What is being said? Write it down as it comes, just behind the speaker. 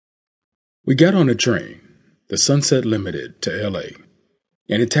We got on a train, the Sunset Limited, to L.A.,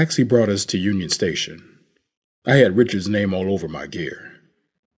 and a taxi brought us to Union Station. I had Richard's name all over my gear.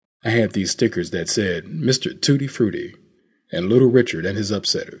 I had these stickers that said Mr. Tutti Frutti and Little Richard and his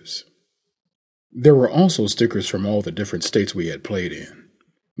Upsetters. There were also stickers from all the different states we had played in.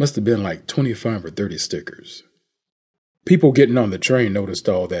 Must have been like 25 or 30 stickers. People getting on the train noticed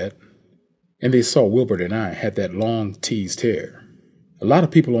all that, and they saw Wilbert and I had that long teased hair. A lot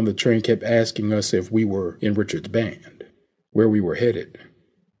of people on the train kept asking us if we were in Richard's band, where we were headed,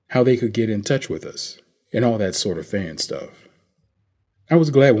 how they could get in touch with us, and all that sort of fan stuff. I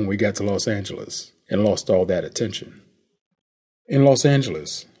was glad when we got to Los Angeles and lost all that attention. In Los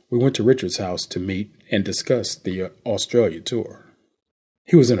Angeles, we went to Richard's house to meet and discuss the Australia tour.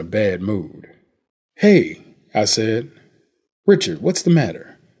 He was in a bad mood. "Hey," I said. "Richard, what's the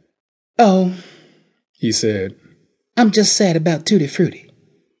matter?" "Oh," he said. "I'm just sad about Tutti Frutti."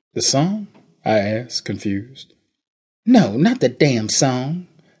 "The song?" I asked, confused. "No, not the damn song.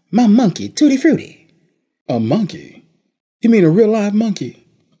 My monkey, Tutti Frutti." "A monkey? You mean a real live monkey?"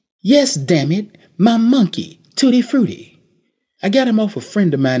 "Yes, damn it, my monkey, Tutti Frutti. I got him off a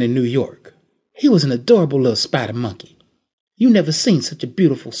friend of mine in New York. He was an adorable little spider monkey. You never seen such a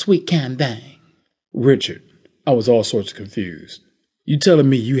beautiful, sweet, kind thing." "Richard," I was all sorts of confused. "You telling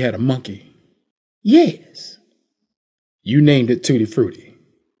me you had a monkey?" "Yes." "You named it Tutti Frutti?"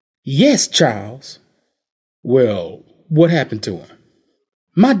 "Yes, Charles." "Well, what happened to him?"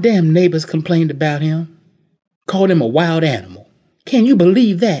 "My damn neighbors complained about him. Called him a wild animal. Can you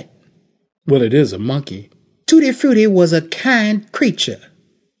believe that?" "Well, it is a monkey." "Tutti Frutti was a kind creature.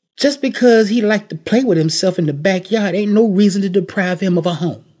 Just because he liked to play with himself in the backyard ain't no reason to deprive him of a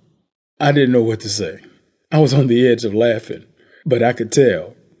home." I didn't know what to say. I was on the edge of laughing, but I could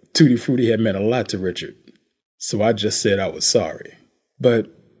tell Tutti Frutti had meant a lot to Richard. So I just said I was sorry. "But,"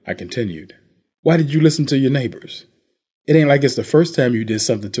 I continued, "why did you listen to your neighbors? It ain't like it's the first time you did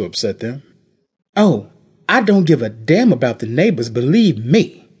something to upset them." "Oh, I don't give a damn about the neighbors, believe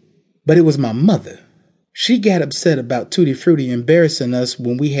me. But it was my mother. She got upset about Tutti Frutti embarrassing us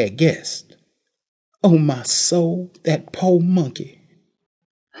when we had guests. Oh, my soul, that poor monkey."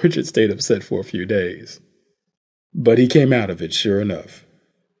 Richard stayed upset for a few days, but he came out of it sure enough.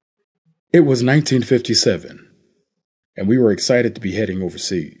 It was 1957, and we were excited to be heading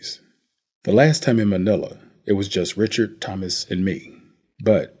overseas. The last time in Manila, it was just Richard, Thomas, and me.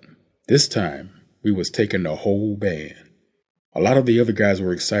 But this time, we was taking the whole band. A lot of the other guys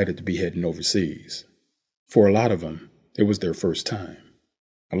were excited to be heading overseas. For a lot of them, it was their first time.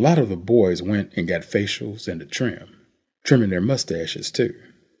 A lot of the boys went and got facials and a trimming their mustaches too.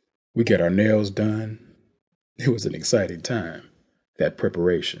 We got our nails done. It was an exciting time, that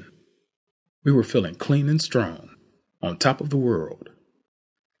preparation. We were feeling clean and strong, on top of the world.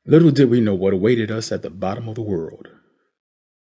 Little did we know what awaited us at the bottom of the world.